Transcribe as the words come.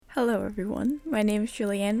Hello everyone, my name is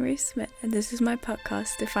Julianne Marie Smith and this is my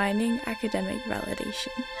podcast, Defining Academic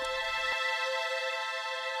Validation.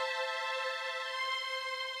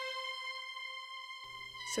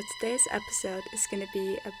 So today's episode is going to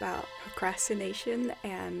be about procrastination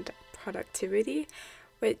and productivity,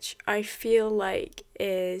 which I feel like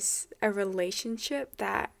is a relationship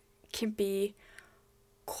that can be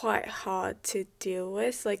quite hard to deal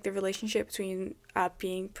with, like the relationship between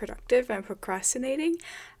being productive and procrastinating.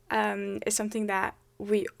 Is something that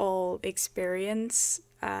we all experience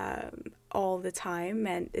all the time,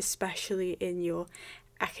 and especially in your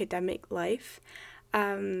academic life.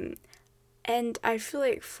 And I feel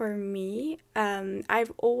like for me,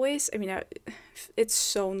 it's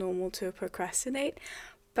so normal to procrastinate,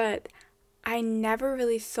 but I never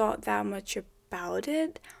really thought that much about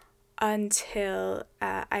it until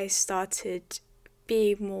I started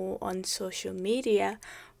being more on social media,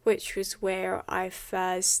 which was where I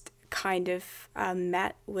first kind of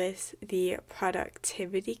met with the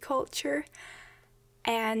productivity culture.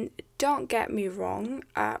 And don't get me wrong,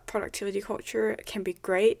 productivity culture can be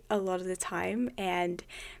great a lot of the time, and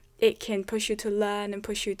it can push you to learn and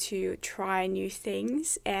push you to try new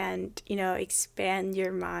things and, expand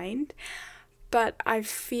your mind. But I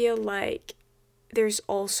feel like there's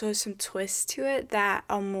also some twists to it that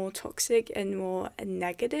are more toxic and more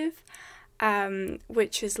negative.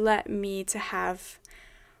 Which has led me to have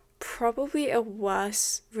probably a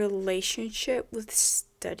worse relationship with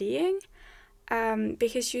studying,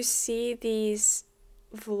 because you see these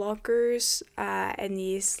vloggers and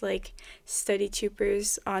these like study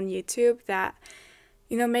tubers on YouTube that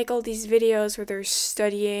make all these videos where they're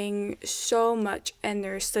studying so much and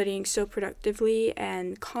they're studying so productively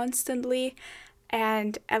and constantly,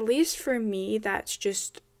 and at least for me that's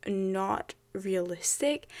just not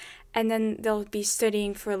realistic. And then they'll be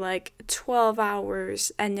studying for like 12 hours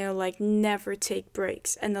and they'll like never take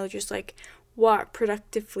breaks, and they'll just like work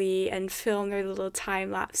productively and film their little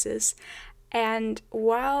time lapses. And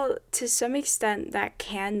while to some extent that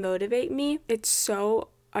can motivate me, it's so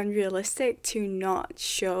unrealistic to not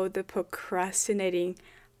show the procrastinating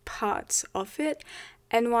parts of it.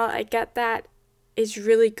 And while I get that it's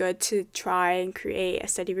really good to try and create a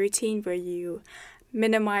study routine where you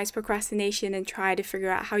minimize procrastination and try to figure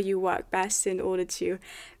out how you work best in order to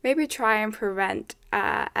maybe try and prevent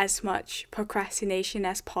as much procrastination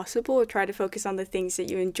as possible, or try to focus on the things that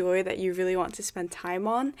you enjoy, that you really want to spend time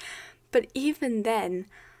on. But even then,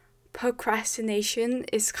 procrastination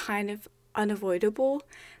is kind of unavoidable.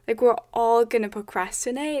 Like, we're all gonna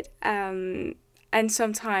procrastinate, and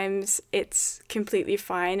sometimes it's completely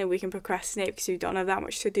fine and we can procrastinate because we don't have that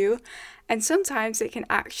much to do, and sometimes it can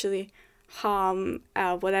actually harm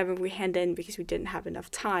whatever we hand in because we didn't have enough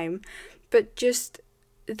time. But just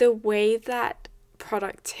the way that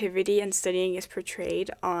productivity and studying is portrayed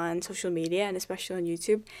on social media, and especially on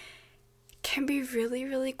YouTube, can be really,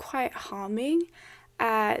 really quite harming,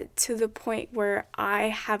 to the point where I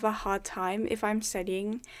have a hard time if I'm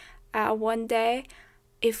studying one day.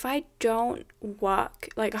 If I don't work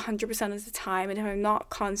like 100% of the time, and if I'm not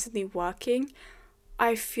constantly working,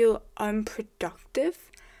 I feel unproductive.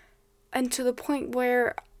 And to the point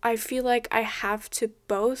where I feel like I have to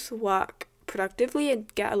both work productively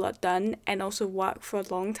and get a lot done and also work for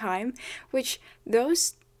a long time, which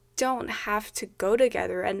those don't have to go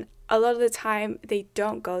together. And a lot of the time they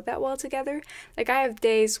don't go that well together. Like, I have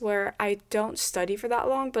days where I don't study for that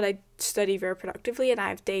long, but I study very productively. And I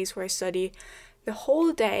have days where I study the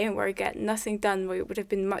whole day and where I get nothing done, where it would have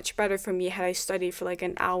been much better for me had I studied for like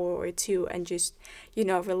an hour or two and just,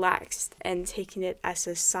 relaxed and taking it as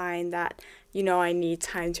a sign that, I need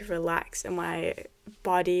time to relax and my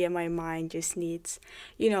body and my mind just needs,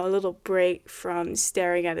 a little break from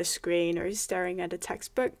staring at a screen or staring at a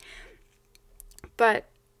textbook. But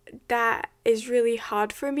that is really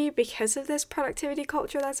hard for me because of this productivity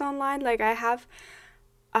culture that's online. Like, I have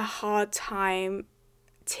a hard time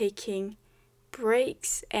taking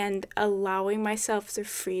breaks and allowing myself the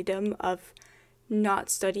freedom of not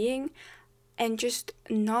studying, and just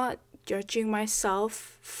not judging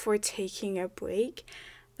myself for taking a break.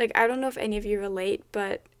 Like, I don't know if any of you relate,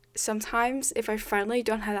 but sometimes if I finally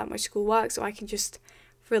don't have that much schoolwork so I can just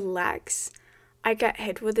relax, I get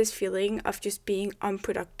hit with this feeling of just being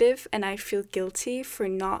unproductive, and I feel guilty for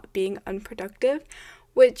not being unproductive,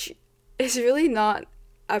 which is really not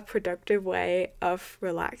a productive way of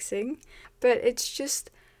relaxing. But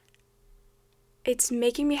it's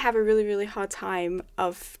making me have a really, really hard time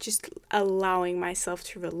of just allowing myself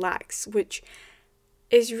to relax, which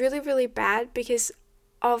is really, really bad, because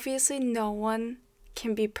obviously no one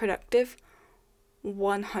can be productive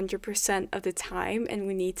 100% of the time, and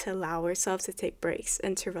we need to allow ourselves to take breaks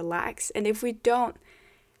and to relax. And if we don't,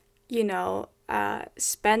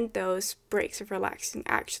 spend those breaks of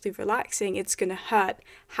actually relaxing, it's going to hurt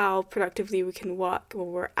how productively we can work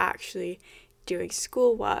when we're actually doing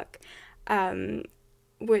schoolwork,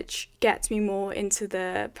 which gets me more into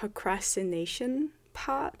the procrastination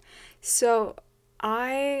part. So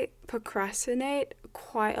I procrastinate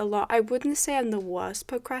quite a lot. I wouldn't say I'm the worst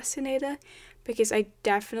procrastinator because I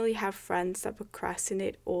definitely have friends that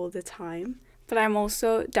procrastinate all the time. But I'm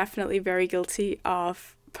also definitely very guilty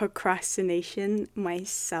of procrastination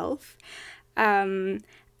myself. And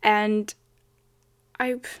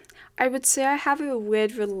I I would say I have a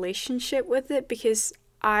weird relationship with it because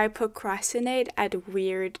I procrastinate at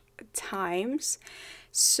weird times.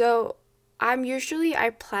 So I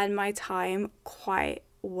plan my time quite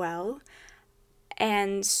well.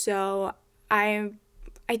 And so I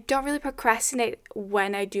don't really procrastinate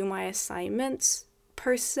when I do my assignments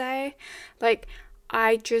per se. Like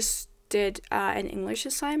I just did an English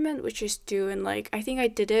assignment which is due in I think I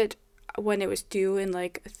did it when it was due in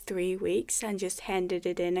 3 weeks and just handed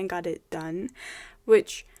it in and got it done,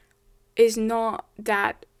 which is not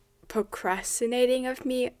that procrastinating of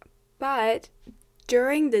me, but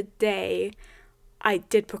during the day I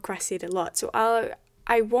did procrastinate a lot. So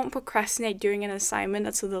I won't procrastinate doing an assignment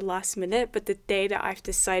until the last minute, but the day that I've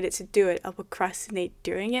decided to do it, I'll procrastinate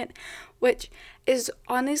doing it, which is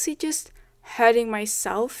honestly just hurting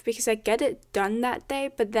myself because I get it done that day,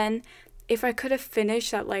 but then if I could have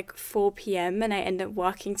finished at 4 p.m. and I end up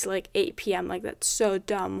working till 8 p.m., that's so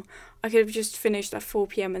dumb. I could have just finished at 4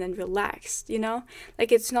 p.m. and then relaxed,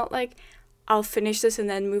 it's not like I'll finish this and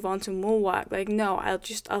then move on to more work. No,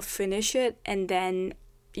 I'll finish it and then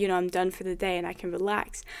I'm done for the day and I can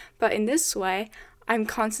relax. But in this way, I'm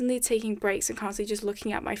constantly taking breaks and constantly just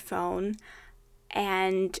looking at my phone,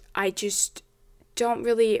 and I just don't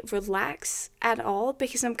really relax at all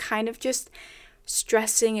because I'm kind of just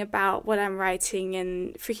stressing about what I'm writing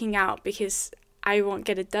and freaking out because I won't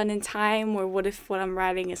get it done in time, or what if what I'm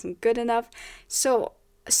writing isn't good enough. So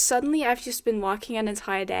suddenly I've just been working an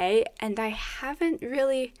entire day and I haven't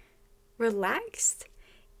really relaxed,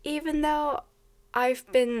 even though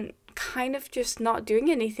I've been kind of just not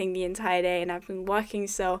doing anything the entire day and I've been working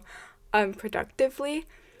so unproductively,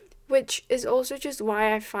 which is also just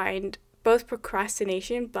why I find both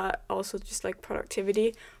procrastination but also just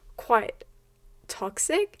productivity quite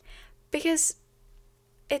toxic, because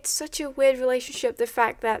it's such a weird relationship. The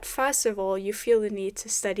fact that first of all you feel the need to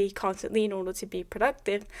study constantly in order to be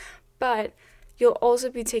productive, but you'll also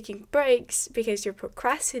be taking breaks because you're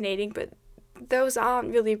procrastinating, but those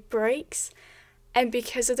aren't really breaks. And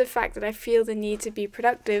because of the fact that I feel the need to be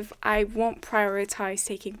productive, I won't prioritize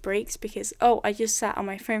taking breaks because, I just sat on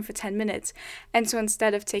my phone for 10 minutes. And so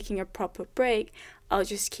instead of taking a proper break, I'll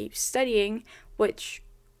just keep studying, which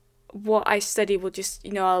what I study will just,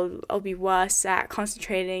 I'll be worse at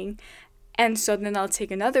concentrating. And so then I'll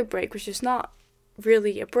take another break, which is not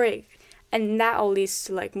really a break. And that all leads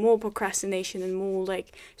to more procrastination and more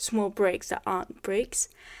small breaks that aren't breaks.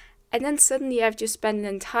 And then suddenly I've just spent an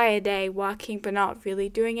entire day working but not really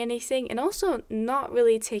doing anything, and also not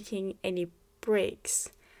really taking any breaks.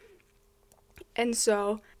 And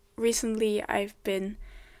so recently I've been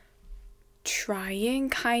trying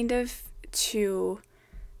kind of to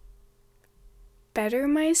better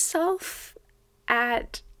myself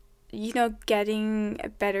at, getting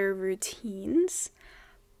better routines,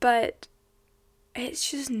 but it's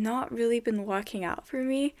just not really been working out for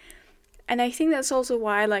me. And I think that's also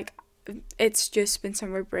why, it's just been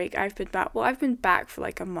summer break. I've been back for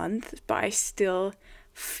a month, but I still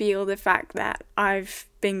feel the fact that I've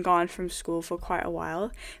been gone from school for quite a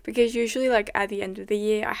while, because usually at the end of the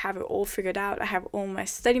year I have it all figured out. I have all my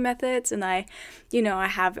study methods and I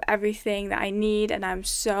have everything that I need, and I'm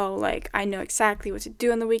so I know exactly what to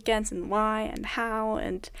do on the weekends and why and how,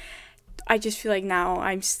 and I just feel now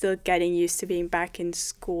I'm still getting used to being back in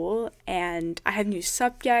school, and I have new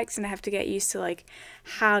subjects and I have to get used to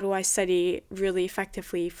how do I study really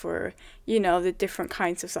effectively for the different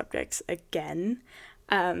kinds of subjects again.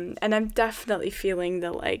 And I'm definitely feeling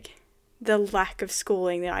the lack of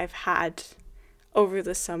schooling that I've had over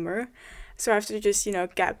the summer. So I have to just,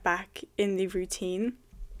 get back in the routine.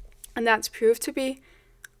 And that's proved to be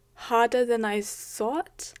harder than I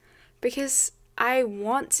thought, because I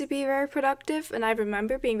want to be very productive, and I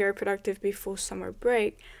remember being very productive before summer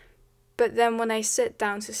break. But then when I sit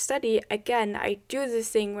down to study, again, I do the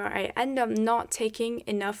thing where I end up not taking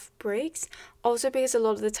enough breaks. Also because a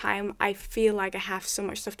lot of the time I feel I have so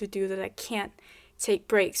much stuff to do that I can't take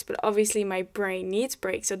breaks, but obviously my brain needs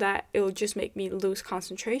breaks, so that it'll just make me lose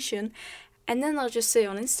concentration. And then I'll just sit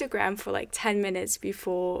on Instagram for like 10 minutes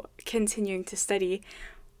before continuing to study,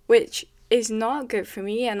 which is not good for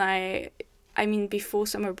me. And I mean, before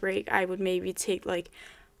summer break, I would maybe take like,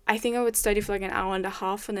 I think I would study for like an hour and a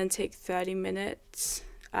half and then take 30 minutes,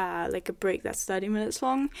 like a break that's 30 minutes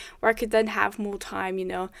long, where I could then have more time,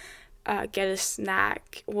 get a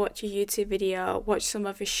snack, watch a YouTube video, watch some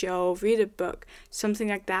other show, read a book, something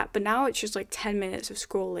like that. But now it's just like 10 minutes of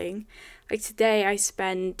scrolling. Like today I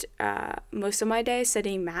spend most of my day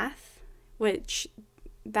studying math, which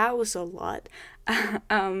that was a lot.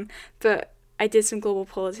 But I did some global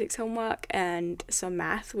politics homework and some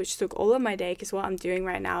math, which took all of my day because what I'm doing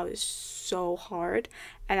right now is so hard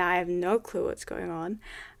and I have no clue what's going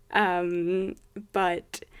on.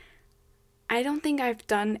 But I don't think I've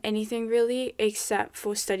done anything really except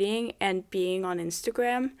for studying and being on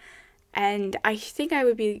Instagram. And I think I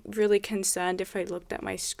would be really concerned if I looked at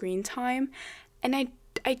my screen time. And I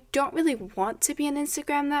don't really want to be on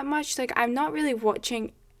Instagram that much. Like, I'm not really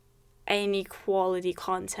watching any quality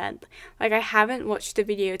content. Like, I haven't watched a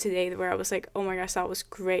video today where I was like, oh my gosh, that was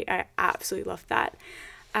great. I absolutely loved that.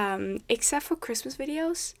 Except for Christmas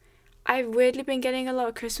videos. I've weirdly been getting a lot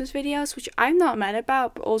of Christmas videos, which I'm not mad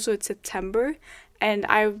about, but also it's September, and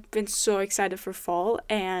I've been so excited for fall,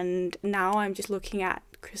 and now I'm just looking at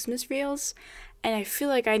Christmas reels, and I feel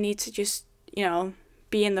like I need to just,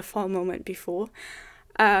 be in the fall moment before.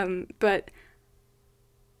 But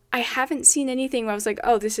I haven't seen anything where I was like,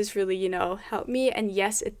 oh, this is really, helped me, and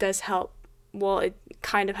yes, it does help. Well, it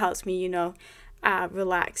kind of helps me,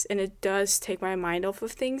 relax, and it does take my mind off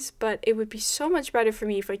of things, but it would be so much better for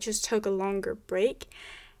me if I just took a longer break.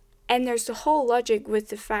 And there's the whole logic with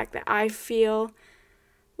the fact that I feel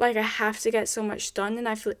like I have to get so much done, and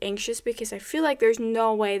I feel anxious because I feel like there's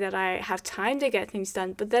no way that I have time to get things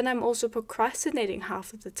done, but then I'm also procrastinating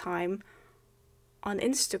half of the time on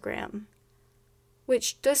Instagram,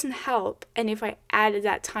 which doesn't help. And if I added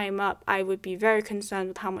that time up, I would be very concerned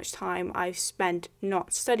with how much time I've spent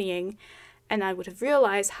not studying. And I would have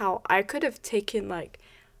realized how I could have taken like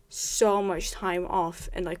so much time off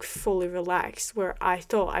and like fully relaxed, where I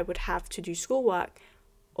thought I would have to do schoolwork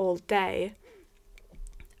all day.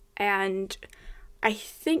 And I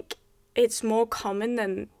think it's more common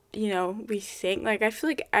than, we think. Like, I feel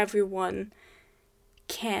like everyone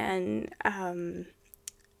can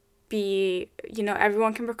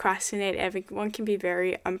everyone can procrastinate, everyone can be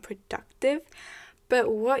very unproductive.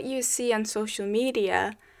 But what you see on social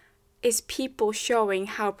media is people showing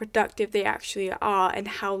how productive they actually are and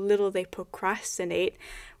how little they procrastinate,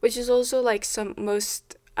 which is also like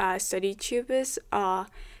most study tubers are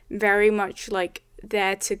very much like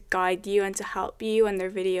there to guide you and to help you, and their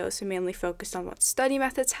videos are mainly focused on what study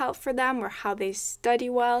methods help for them or how they study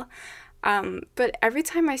well. But every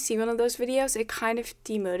time I see one of those videos, it kind of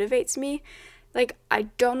demotivates me. Like, I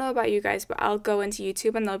don't know about you guys, but I'll go into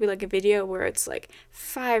YouTube and there'll be like a video where it's like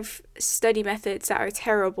 5 study methods that are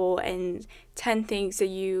terrible and 10 things that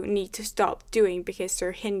you need to stop doing because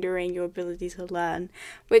they're hindering your ability to learn,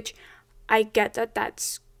 which I get that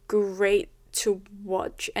that's great to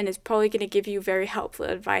watch and it's probably going to give you very helpful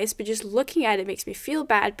advice, but just looking at it makes me feel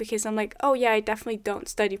bad because I'm like, oh yeah, I definitely don't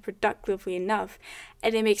study productively enough,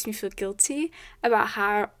 and it makes me feel guilty about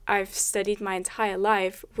how I've studied my entire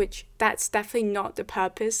life, which that's definitely not the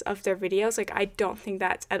purpose of their videos. Like, I don't think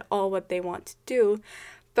that's at all what they want to do,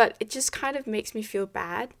 but it just kind of makes me feel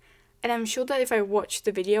bad. And I'm sure that if I watched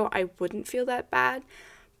the video I wouldn't feel that bad,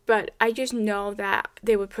 but I just know that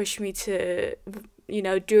they would push me to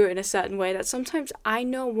do it in a certain way that sometimes I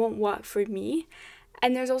know won't work for me.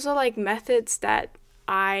 And there's also like methods that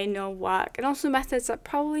I know work and also methods that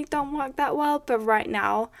probably don't work that well, but right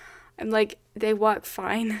now I'm like, they work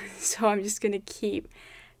fine. So I'm just gonna keep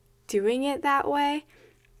doing it that way.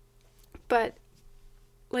 But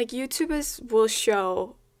like, YouTubers will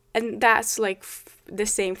show, and that's like the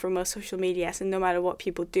same for most social medias, and no matter what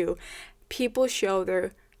people do, people show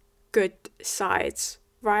their good sides,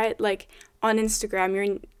 right? Like, on Instagram,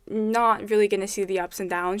 you're not really going to see the ups and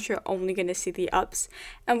downs. You're only going to see the ups.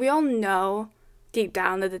 And we all know deep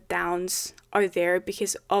down that the downs are there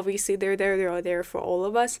because obviously they're there for all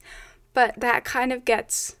of us. But that kind of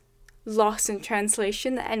gets lost in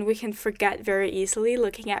translation and we can forget very easily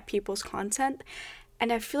looking at people's content.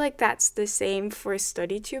 And I feel like that's the same for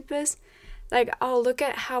study tubers. Like, I'll look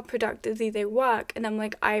at how productively they work and I'm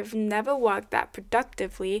like, I've never worked that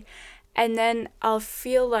productively. And then I'll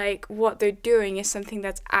feel like what they're doing is something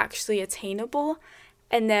that's actually attainable,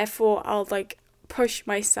 and therefore I'll like push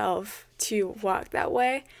myself to work that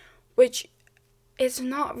way, which is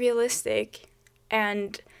not realistic.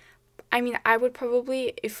 And I mean, I would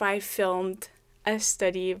probably, if I filmed a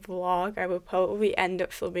study vlog, I would probably end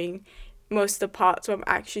up filming most of the parts where I'm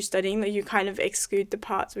actually studying. Like, you kind of exclude the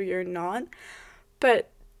parts where you're not. But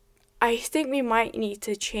I think we might need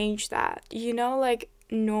to change that, like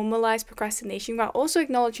normalize procrastination while also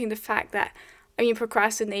acknowledging the fact that, I mean,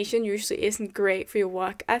 procrastination usually isn't great for your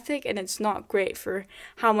work ethic, and it's not great for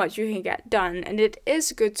how much you can get done. And it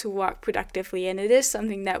is good to work productively, and it is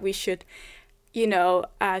something that we should,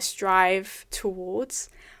 strive towards,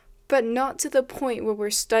 but not to the point where we're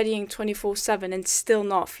studying 24/7 and still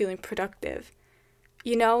not feeling productive.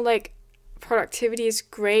 Like, productivity is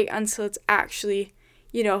great until it's actually,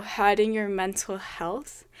 hurting your mental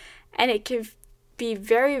health. And it can be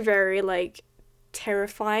very, very, like,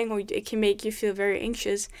 terrifying, or it can make you feel very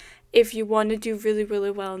anxious if you want to do really,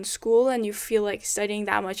 really well in school and you feel like studying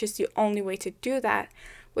that much is the only way to do that,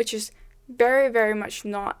 which is very, very much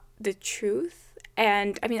not the truth.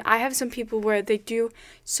 And I mean, I have some people where they do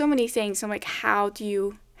so many things. I'm like, how do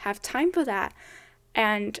you have time for that?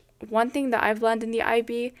 And one thing that I've learned in the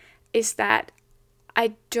IB is that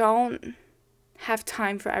I don't have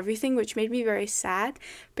time for everything, which made me very sad,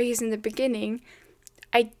 because in the beginning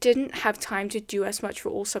I didn't have time to do as much for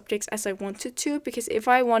all subjects as I wanted to, because if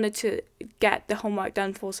I wanted to get the homework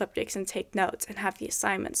done for all subjects and take notes and have the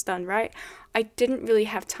assignments done, right, I didn't really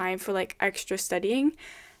have time for like extra studying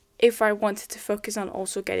if I wanted to focus on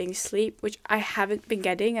also getting sleep, which I haven't been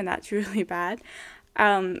getting, and that's really bad.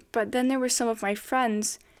 But then there were some of my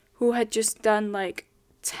friends who had just done like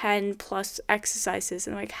 10 plus exercises,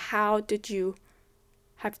 and like, how did you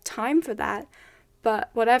have time for that?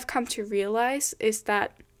 But what I've come to realize is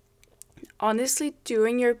that honestly,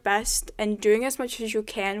 doing your best and doing as much as you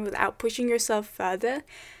can without pushing yourself further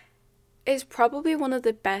is probably one of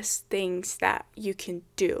the best things that you can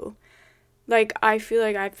do. Like, I feel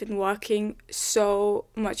like I've been working so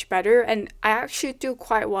much better, and I actually do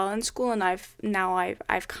quite well in school, and I've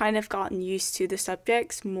kind of gotten used to the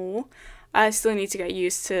subjects more. I still need to get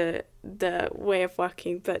used to the way of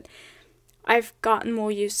working, but I've gotten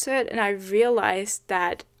more used to it, and I realized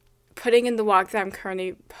that putting in the work that I'm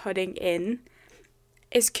currently putting in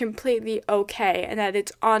is completely okay, and that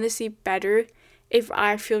it's honestly better if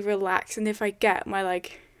I feel relaxed and if I get my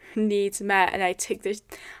like needs met, and I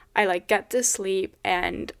get to sleep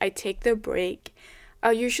and I take the break.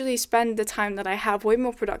 I'll usually spend the time that I have way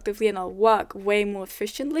more productively, and I'll work way more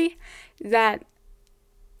efficiently. That's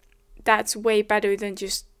way better than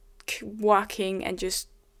just working and just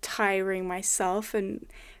tiring myself and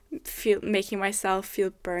making myself feel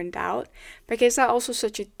burned out, because that's also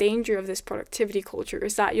such a danger of this productivity culture,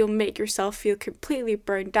 is that you'll make yourself feel completely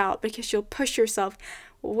burned out because you'll push yourself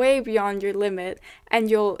way beyond your limit, and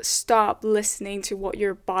you'll stop listening to what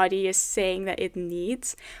your body is saying that it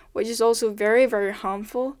needs, which is also very, very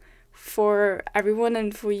harmful for everyone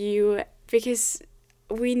and for you, because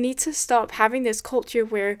we need to stop having this culture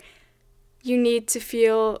where you need to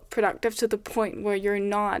feel productive to the point where you're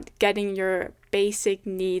not getting your basic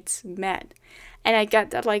needs met. And I get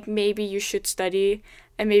that, like, maybe you should study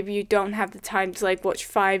and maybe you don't have the time to like watch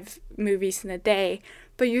 5 movies in a day,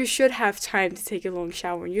 but you should have time to take a long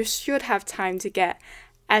shower. You should have time to get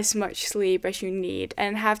as much sleep as you need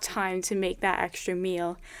and have time to make that extra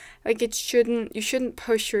meal. Like, you shouldn't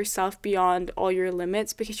push yourself beyond all your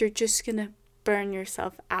limits, because you're just gonna burn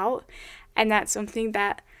yourself out. And that's something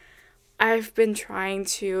that I've been trying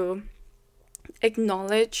to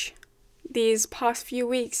acknowledge these past few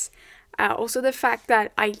weeks. Also, the fact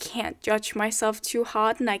that I can't judge myself too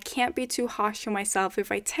hard, and I can't be too harsh on myself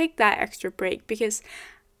if I take that extra break, because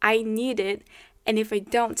I need it, and if I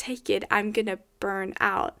don't take it, I'm gonna burn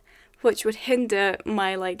out, which would hinder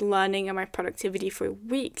my like learning and my productivity for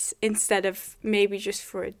weeks instead of maybe just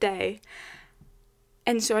for a day.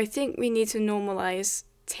 And so I think we need to normalize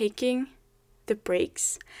taking the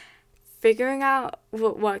breaks, figuring out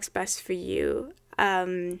what works best for you,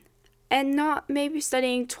 and not maybe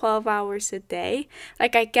studying 12 hours a day.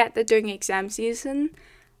 Like, I get that during exam season,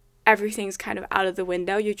 everything's kind of out of the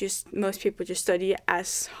window. Most people just study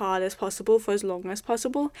as hard as possible for as long as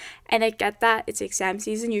possible. And I get that it's exam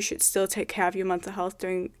season. You should still take care of your mental health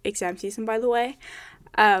during exam season, by the way.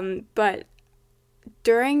 But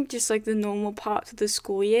during just like the normal parts of the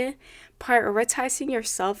school year, prioritizing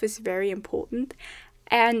yourself is very important.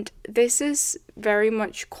 And this is very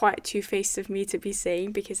much quite two-faced of me to be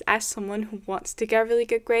saying, because as someone who wants to get really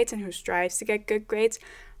good grades and who strives to get good grades,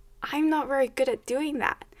 I'm not very good at doing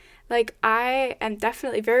that. Like, I am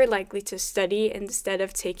definitely very likely to study instead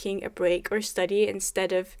of taking a break, or study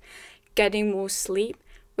instead of getting more sleep,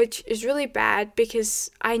 which is really bad because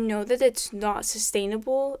I know that it's not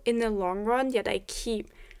sustainable in the long run, yet I keep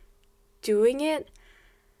doing it.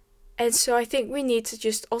 And so I think we need to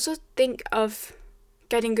just also think of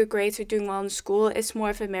getting good grades or doing well in school. It's more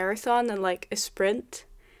of a marathon than like a sprint.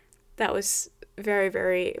 That was very,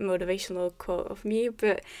 very motivational quote of me,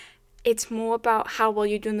 but it's more about how well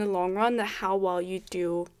you do in the long run than how well you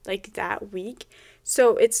do like that week.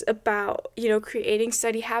 So it's about, creating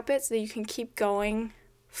study habits that you can keep going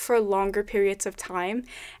for longer periods of time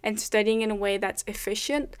and studying in a way that's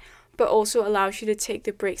efficient, but also allows you to take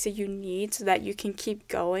the breaks that you need so that you can keep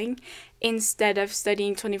going instead of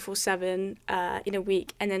studying 24/7 in a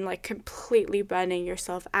week and then like completely burning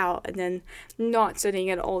yourself out and then not studying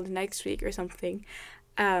at all the next week or something.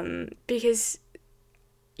 Because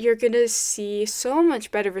you're gonna see so much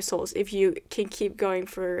better results if you can keep going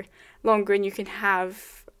for longer and you can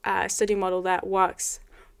have a study model that works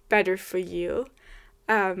better for you.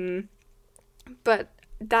 But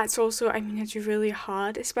that's also, it's really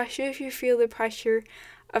hard, especially if you feel the pressure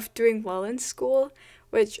of doing well in school,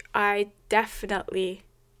 which I definitely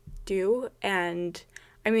do. And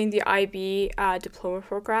the IB diploma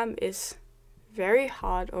program is very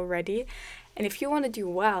hard already. And if you want to do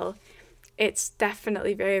well, it's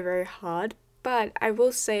definitely very, very hard. But I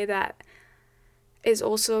will say that it's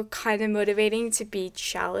also kind of motivating to be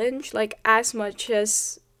challenged. Like, as much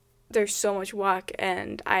as there's so much work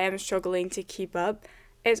and I am struggling to keep up,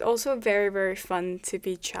 it's also very, very fun to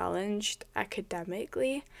be challenged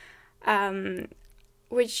academically,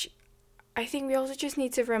 which I think we also just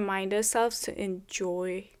need to remind ourselves to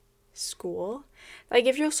enjoy school. Like,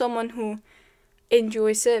 if you're someone who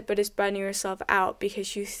enjoys it but is burning yourself out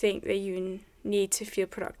because you think that you need to feel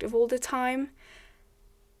productive all the time,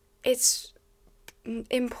 it's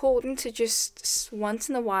important to just once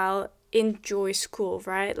in a while enjoy school,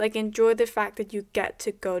 right? Like, enjoy the fact that you get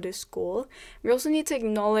to go to school. We also need to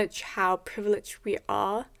acknowledge how privileged we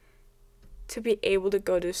are to be able to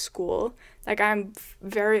go to school. Like, I'm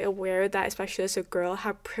very aware that, especially as a girl,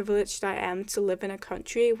 how privileged I am to live in a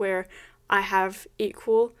country where I have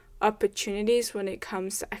equal opportunities when it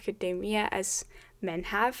comes to academia as men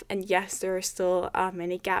have. And yes, there are still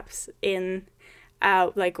many gaps in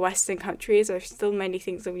like Western countries. There's still many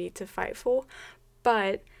things that we need to fight for,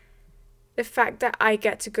 but the fact that I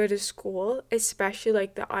get to go to school, especially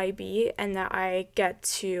like the IB, and that I get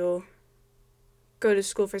to go to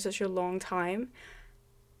school for such a long time,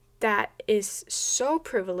 that is so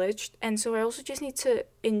privileged. And so I also just need to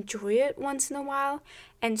enjoy it once in a while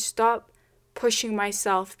and stop pushing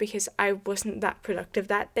myself because I wasn't that productive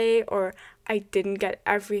that day or I didn't get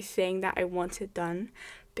everything that I wanted done.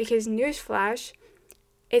 Because newsflash,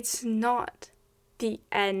 it's not the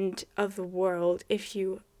end of the world if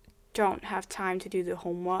you don't have time to do the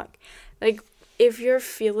homework. Like, if you're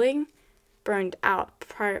feeling burned out,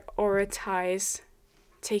 prioritize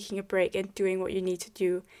taking a break and doing what you need to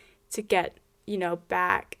do to get,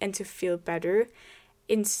 back and to feel better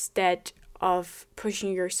instead of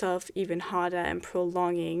pushing yourself even harder and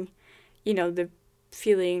prolonging, the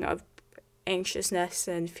feeling of anxiousness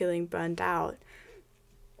and feeling burned out,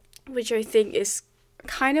 which I think is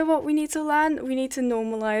kind of what we need to learn. We need to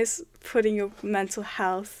normalize putting your mental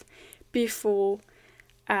health before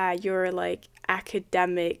your like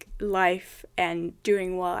academic life and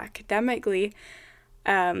doing well academically,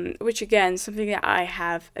 which again, something that I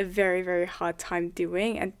have a very, very hard time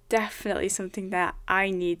doing, and definitely something that I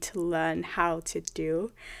need to learn how to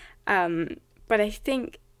do. But I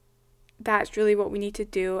think that's really what we need to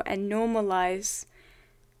do, and normalize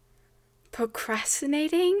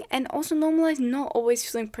procrastinating and also normalize not always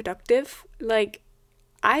feeling productive. Like,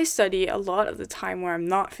 I study a lot of the time where I'm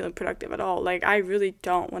not feeling productive at all. Like, I really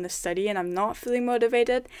don't want to study and I'm not feeling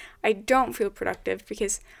motivated. I don't feel productive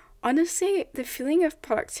because honestly, the feeling of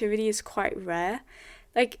productivity is quite rare.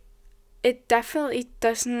 Like, it definitely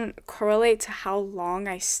doesn't correlate to how long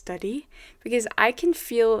I study, because I can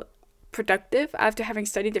feel productive after having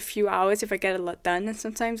studied a few hours if I get a lot done, and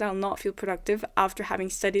sometimes I'll not feel productive after having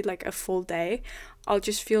studied like a full day. I'll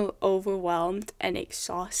just feel overwhelmed and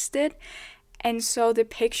exhausted. And so the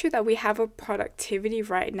picture that we have of productivity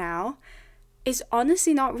right now is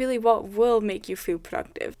honestly not really what will make you feel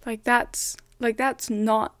productive. Like, that's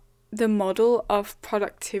not the model of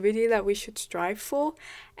productivity that we should strive for,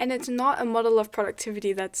 and it's not a model of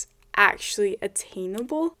productivity that's actually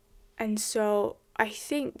attainable. And so I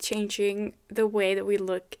think changing the way that we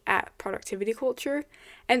look at productivity culture,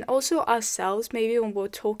 and also ourselves, maybe when we're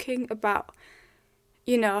talking about,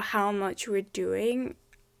 how much we're doing,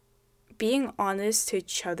 being honest to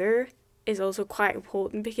each other is also quite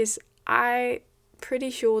important, because I pretty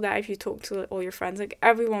sure that if you talk to all your friends, like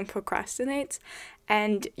everyone procrastinates,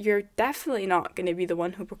 and you're definitely not going to be the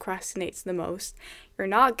one who procrastinates the most. You're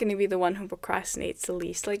not going to be the one who procrastinates the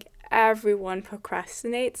least. Like everyone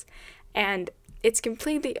procrastinates, and it's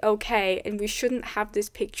completely okay. And we shouldn't have this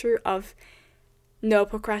picture of no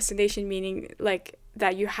procrastination meaning like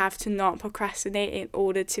that you have to not procrastinate in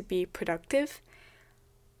order to be productive,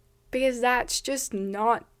 because that's just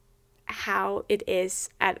not how it is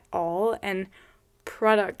at all. And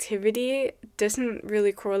productivity doesn't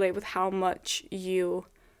really correlate with how much you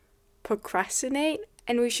procrastinate.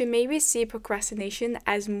 And we should maybe see procrastination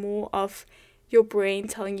as more of your brain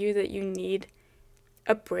telling you that you need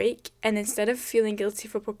a break, and instead of feeling guilty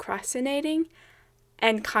for procrastinating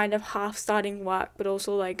and kind of half starting work, but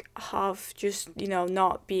also like half just,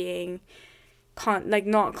 not being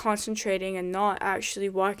not concentrating and not actually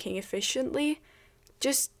working efficiently,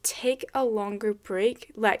 just take a longer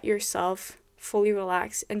break, let yourself fully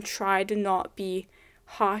relax, and try to not be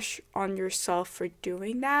harsh on yourself for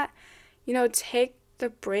doing that. Take the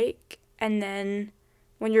break, and then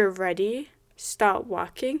when you're ready, start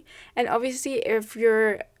working. And obviously, if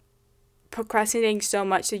you're procrastinating so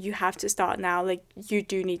much that you have to start now, like you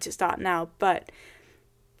do need to start now, but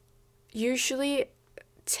usually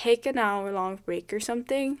take an hour-long break or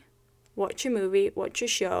something, watch a movie, watch a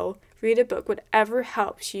show, read a book, whatever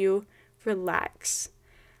helps you relax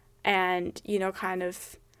and, kind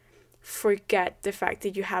of forget the fact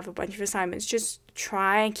that you have a bunch of assignments. Just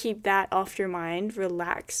try and keep that off your mind,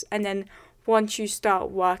 relax, and then once you start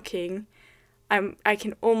working, I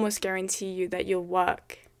can almost guarantee you that you'll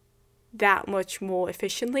work that much more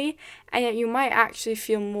efficiently, and yet you might actually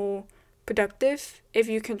feel more productive if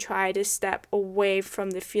you can try to step away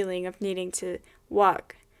from the feeling of needing to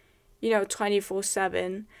work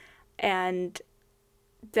 24/7, and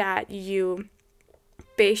that you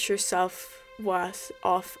base your self-worth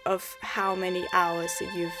off of how many hours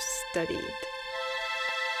that you've studied.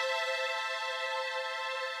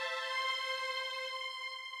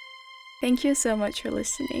 Thank you so much for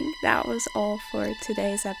listening. That was all for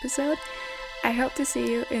today's episode. I hope to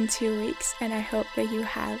see you in 2 weeks, and I hope that you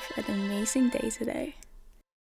have an amazing day today.